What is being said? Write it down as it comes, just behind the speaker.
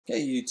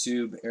Hey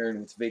YouTube,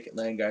 Aaron with Vacant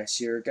Land Guys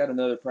here. Got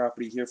another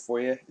property here for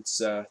you. It's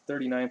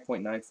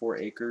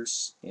 39.94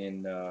 acres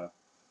in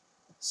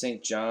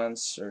St.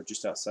 John's, or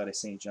just outside of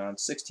St.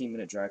 John's.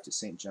 16-minute drive to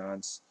St.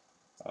 John's.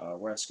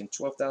 We're asking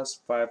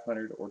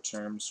 12,500 or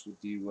terms. We'll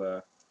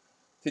do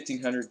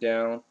 1,500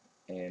 down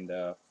and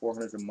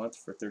 400 a month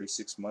for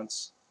 36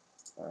 months.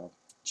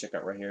 Check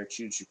out right here.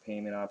 Choose your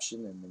payment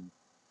option and then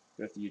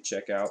go through your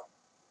checkout.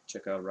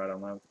 Check out right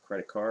online with a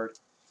credit card.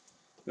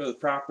 Go to the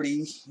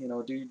property, do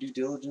your due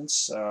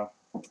diligence,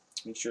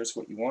 make sure it's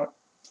what you want,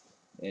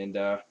 and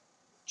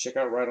check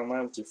out right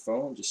online with your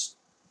phone. Just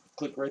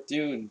click right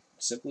through, and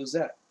simple as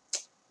that.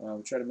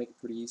 We try to make it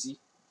pretty easy.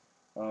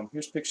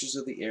 Here's pictures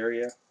of the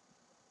area.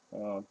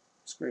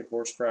 It's great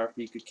horse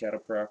property, good cattle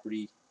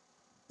property.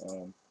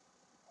 It's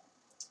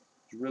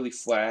really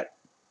flat.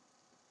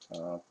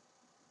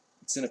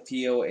 It's in a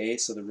POA,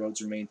 so the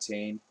roads are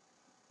maintained.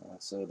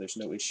 So there's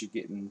no issue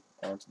getting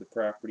onto the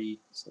property,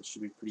 so it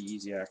should be pretty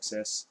easy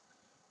access.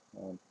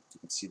 You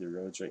can see the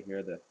roads right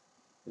here.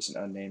 There's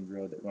an unnamed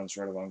road that runs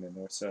right along the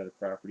north side of the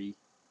property.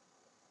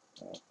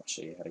 I'll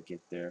show you how to get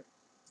there.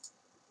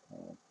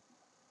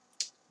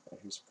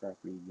 Here's the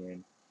property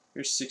again.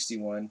 Here's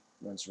 61,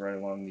 runs right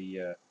along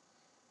the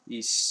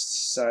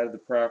east side of the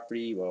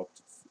property, well,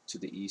 to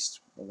the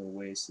east a little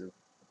ways of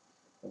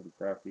the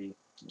property.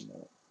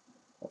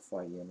 I'll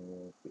fly you in a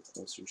little bit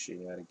closer, show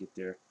you how to get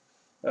there.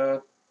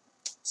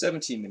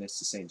 17 minutes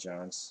to St.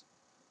 John's.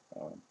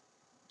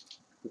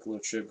 Quick little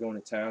trip, going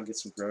to town, get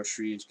some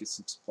groceries, get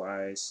some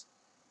supplies,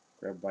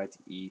 grab a bite to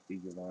eat, do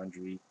your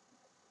laundry.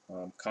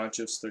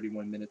 Concho's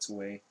 31 minutes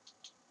away.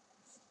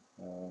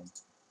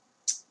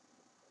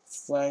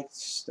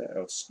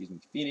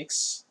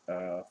 Phoenix,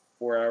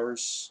 4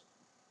 hours,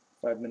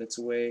 5 minutes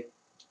away.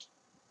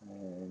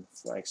 And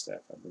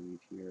Flagstaff, I believe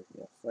here.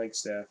 Yeah,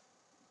 Flagstaff,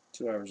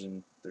 2 hours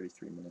and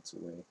 33 minutes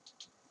away.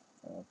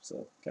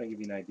 So kind of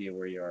give you an idea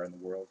where you are in the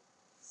world.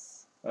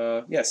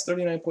 Yeah, it's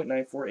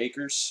 39.94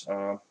 acres,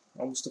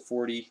 almost to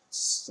 40.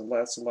 That's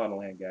a lot of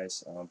land,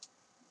 guys.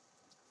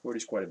 40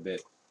 is quite a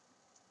bit.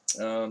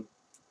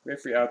 Great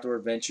for your outdoor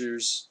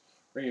adventures.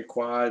 Bring your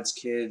quads,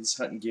 kids,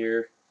 hunting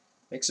gear.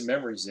 Make some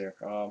memories there.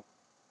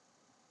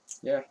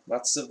 Yeah,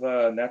 lots of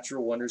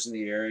natural wonders in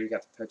the area. You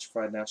got the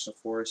Petrified National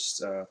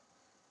Forest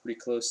pretty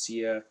close to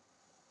you.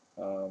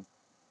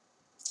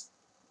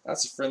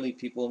 Lots of friendly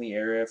people in the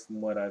area from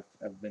what I've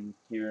been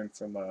hearing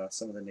from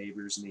some of the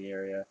neighbors in the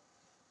area.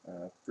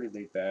 Pretty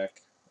laid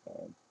back.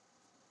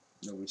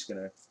 Nobody's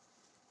going to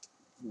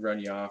run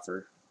you off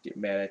or get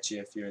mad at you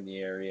if you're in the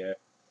area,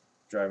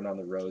 driving on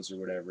the roads or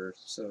whatever.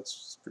 So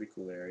it's a pretty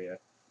cool area.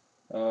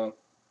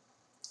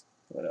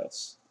 What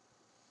else?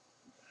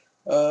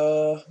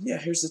 Yeah,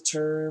 here's the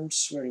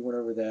terms. We already went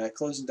over that.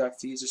 Closing dock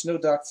fees. There's no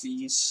dock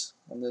fees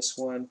on this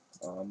one.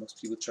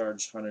 Most people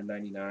charge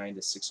 $199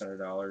 to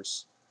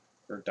 $600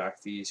 for dock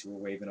fees. We're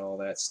waiving all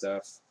that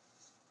stuff.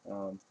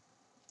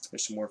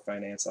 There's some more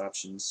finance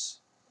options.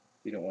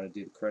 If you don't want to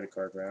do the credit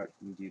card route,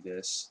 you can do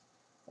this,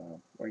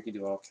 or you can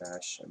do all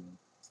cash. I mean,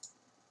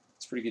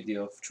 it's a pretty good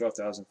deal for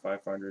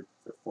 $12,500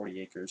 for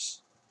 40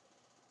 acres.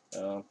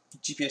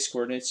 GPS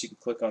coordinates. You can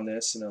click on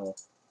this, and it'll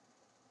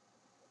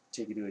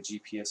take you to a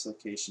GPS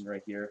location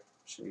right here.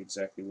 Show you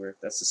exactly where.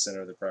 That's the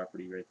center of the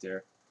property right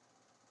there.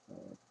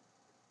 That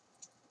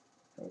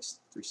was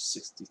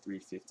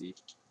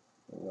 363.50.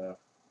 We'll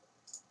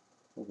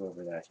go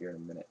over that here in a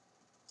minute.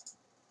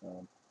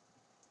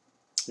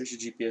 Here's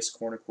your GPS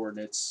corner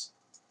coordinates.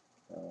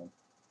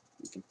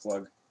 You can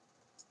plug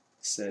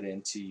set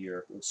into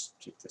your. Let's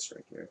check this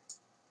right here.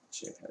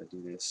 Show you how to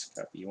do this.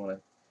 Copy. You want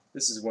to.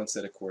 This is one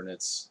set of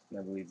coordinates, and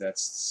I believe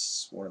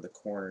that's one of the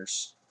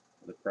corners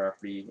of the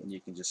property, and you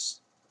can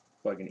just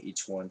plug in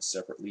each one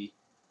separately,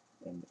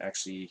 and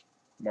actually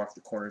mark the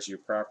corners of your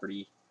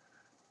property,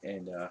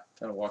 and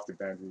kind of walk the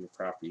boundary of your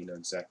property. You know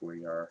exactly where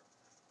you are.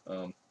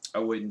 I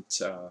wouldn't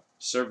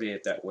survey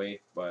it that way,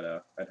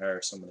 but I'd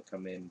hire someone to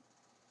come in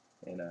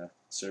and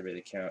survey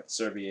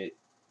it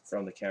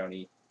from the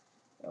county,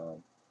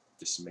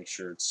 just to make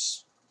sure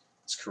it's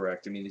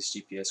correct. I mean, these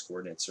GPS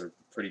coordinates are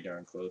pretty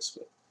darn close,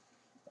 but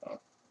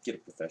get a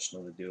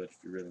professional to do it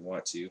if you really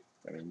want to.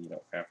 I mean, you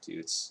don't have to;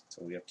 it's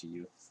totally up to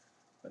you.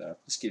 But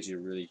this gives you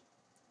a really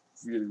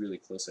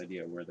close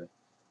idea of where the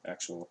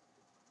actual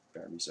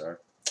boundaries are.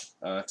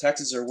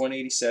 Taxes are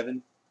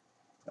 $187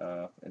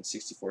 and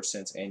 64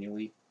 cents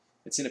annually.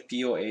 It's in a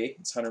POA.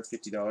 It's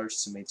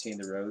 $150 to maintain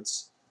the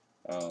roads.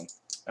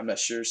 I'm not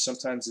sure.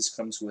 Sometimes this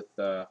comes with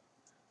a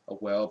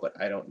well, but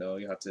I don't know.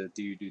 You have to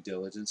do your due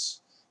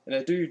diligence.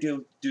 And do your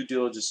due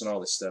diligence on all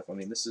this stuff. I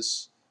mean,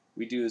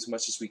 we do as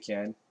much as we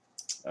can.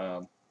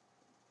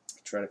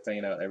 Try to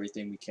find out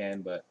everything we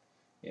can, but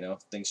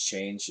things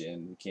change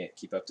and we can't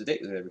keep up to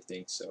date with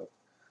everything. So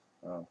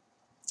you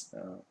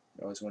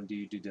always want to do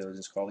your due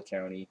diligence. Call the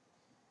county.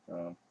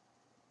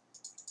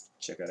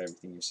 Check out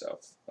everything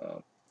yourself.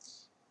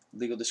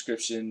 Legal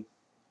description,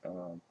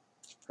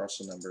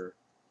 parcel number,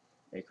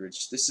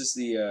 acreage. This is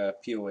the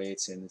POA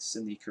it's in. It's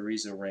in the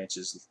Carrizo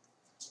Ranches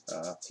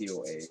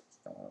POA.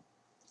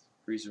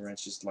 Carrizo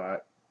Ranches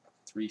lot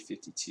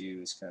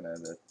 352 is kind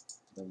of the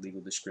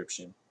legal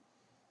description.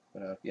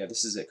 But yeah,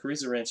 this is it.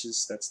 Carrizo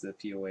Ranches. That's the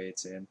POA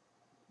it's in.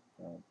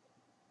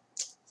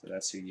 So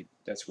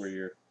that's where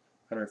your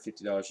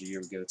 $150 a year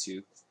would go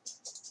to.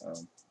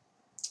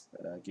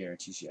 That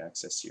guarantees you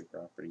access to your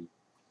property.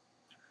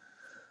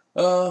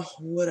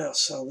 What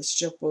else? Let's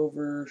jump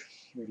over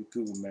here to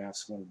Google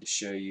Maps. I wanted to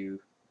show you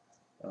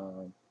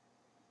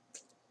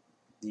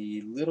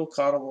the Little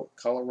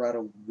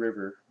Colorado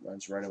River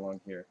runs right along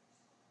here.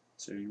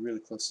 So you're really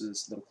close to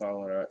this Little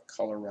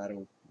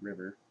Colorado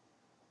River.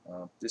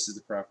 This is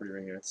the property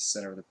right here. It's the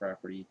center of the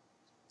property.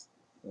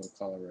 Little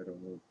Colorado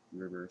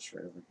River is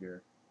right over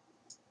here.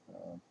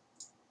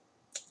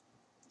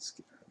 Let's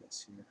get out of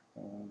this here.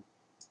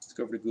 Let's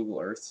go over to Google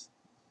Earth.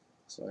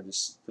 So I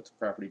just put the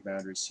property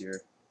boundaries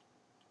here.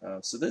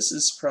 So this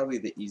is probably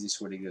the easiest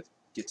way to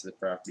get to the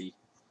property.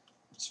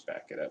 Just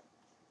back it up.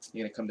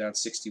 You're going to come down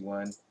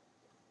 61.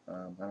 I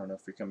don't know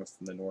if you're coming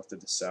from the north or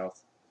the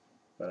south,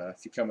 but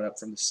if you're coming up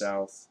from the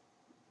south,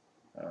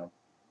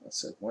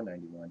 let's say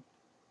 191.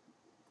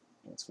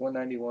 It's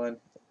 191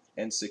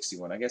 and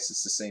 61. I guess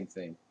it's the same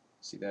thing.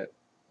 See that?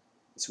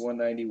 It's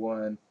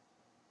 191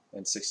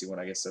 and 61.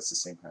 I guess that's the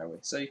same highway.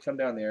 So you come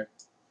down there,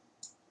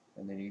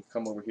 and then you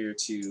come over here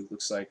to,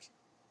 looks like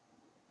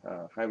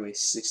Highway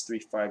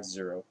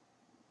 6350,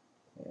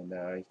 and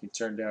you can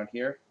turn down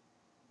here,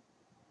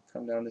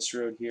 come down this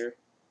road here,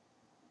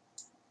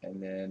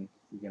 and then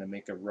you're going to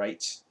make a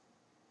right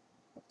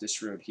up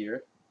this road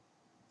here,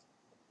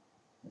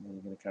 and then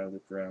you're going to kind of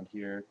loop around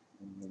here,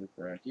 and loop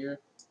around here,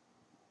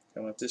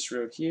 come up this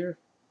road here,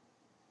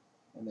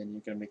 and then you're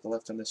going to make a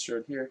left on this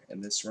road here,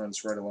 and this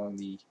runs right along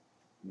the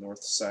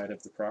north side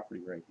of the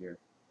property right here.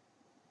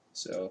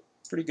 So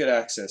pretty good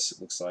access,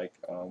 it looks like.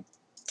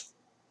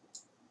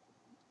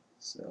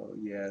 So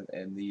yeah,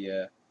 and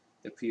the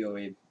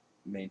POA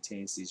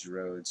maintains these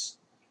roads,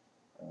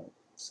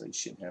 so you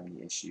shouldn't have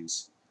any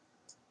issues.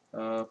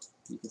 You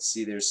can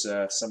see there's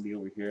somebody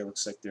over here.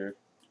 Looks like they're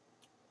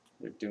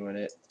doing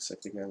it. Looks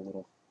like they got a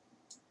little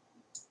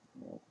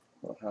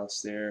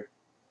house there.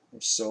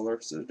 There's solar,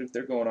 so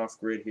they're going off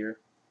grid here.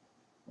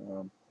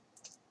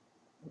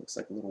 Looks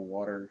like a little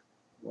water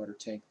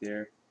tank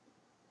there.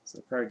 So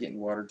they're probably getting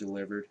water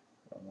delivered.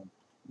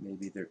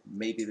 Maybe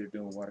they're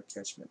doing water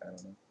catchment. I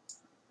don't know.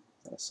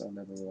 I saw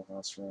another little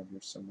house around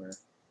here somewhere.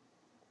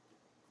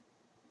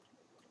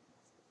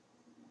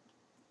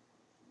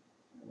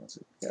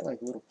 So got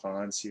like little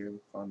ponds here,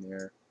 pond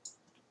there.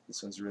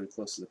 This one's really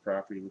close to the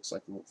property. Looks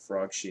like a little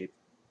frog-shaped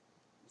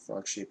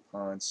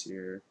ponds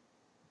here,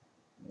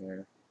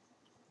 there,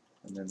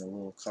 and then the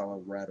little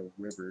Colorado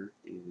River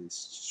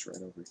is just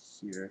right over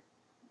here.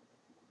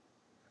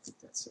 I think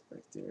that's it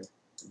right there.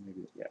 Or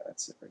maybe, yeah,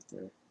 that's it right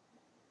there.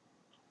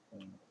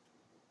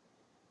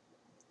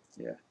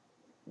 Yeah,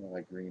 well,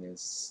 that green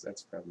is,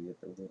 that's probably it.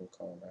 The little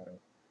Colorado.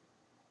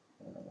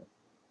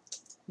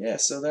 Yeah,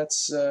 so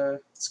that's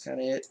kind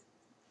of it.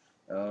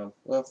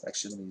 Well,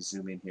 actually, let me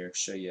zoom in here,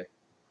 show you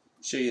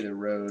the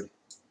road,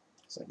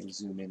 so I can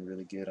zoom in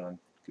really good on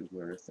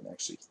Google Earth and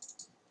actually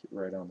get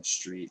right on the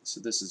street. So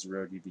this is the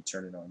road you'd be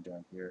turning on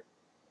down here.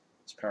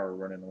 There's power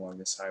running along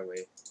this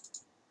highway.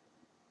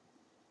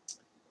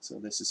 So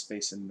this is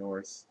facing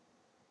north.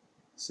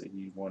 So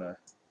you want to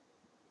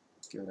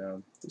go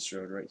down this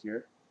road right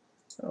here.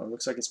 Oh, it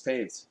looks like it's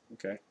paved.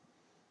 Okay,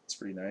 it's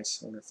pretty nice.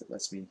 I wonder if it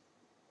lets me.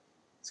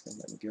 It's gonna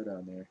let me go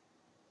down there.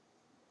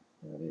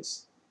 There it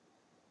is.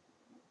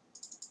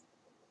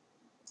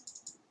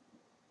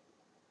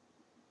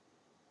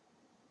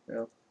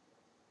 Well,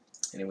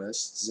 anyway,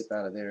 let's zip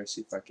out of there.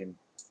 See if I can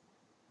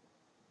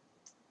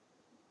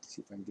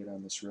get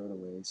on this road a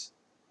ways.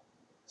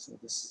 So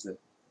this is the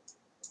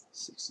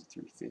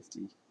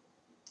 6350.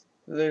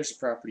 So there's the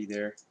property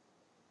there.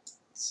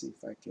 Let's see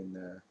if I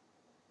can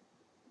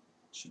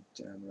jump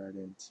down right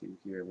into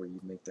here where you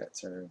make that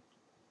turn,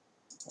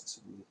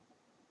 possibly.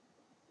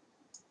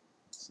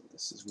 So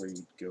this is where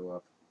you'd go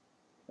up.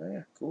 Oh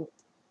yeah, cool.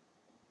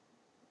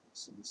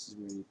 So this is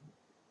where you.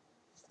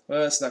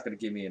 Well, it's not going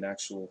to give me an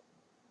actual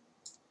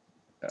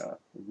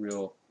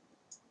real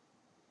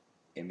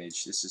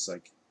image. This is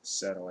like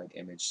satellite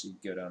image. So you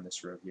go down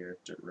this road here,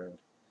 dirt road,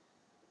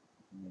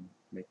 and then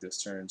make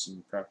those turns, and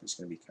your property's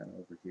going to be kind of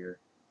over here.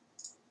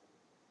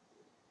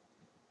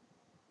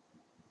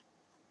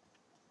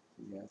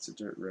 Yeah, it's a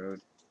dirt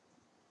road.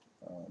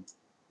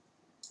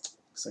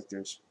 Looks like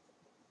there's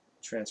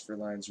transfer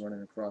lines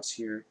running across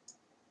here.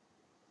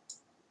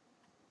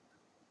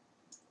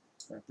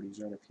 Property's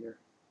right up here.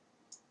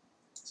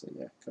 So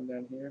yeah, come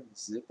down here,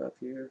 zip up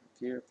here,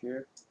 up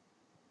here,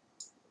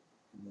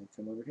 and then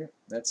come over here.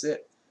 That's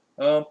it.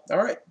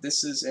 Alright,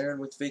 this is Aaron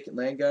with Vacant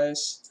Land,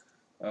 guys.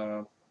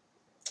 If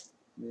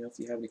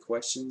you have any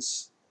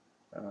questions,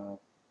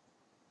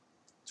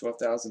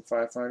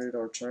 12,500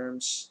 our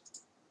terms,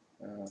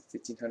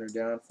 1,500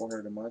 down,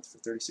 400 a month for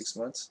 36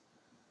 months.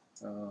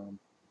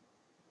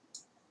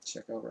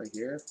 Check out right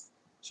here.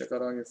 Check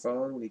out on your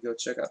phone when you go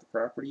check out the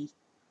property.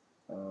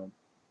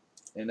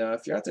 And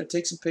if you're out there,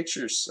 take some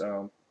pictures.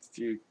 If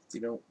you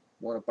don't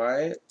want to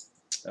buy it,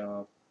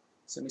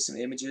 Send me some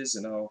images,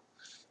 and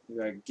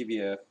maybe I can give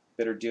you a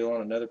better deal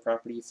on another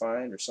property you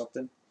find or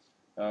something.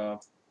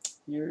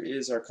 Here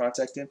is our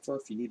contact info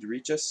if you need to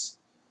reach us.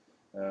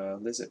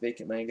 Liz at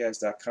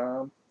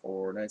vacantlandguys.com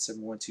or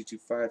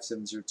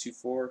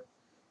 971-225-7024. Here's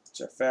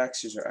our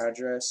fax. Here's our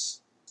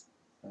address.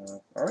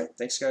 All right,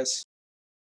 thanks, guys.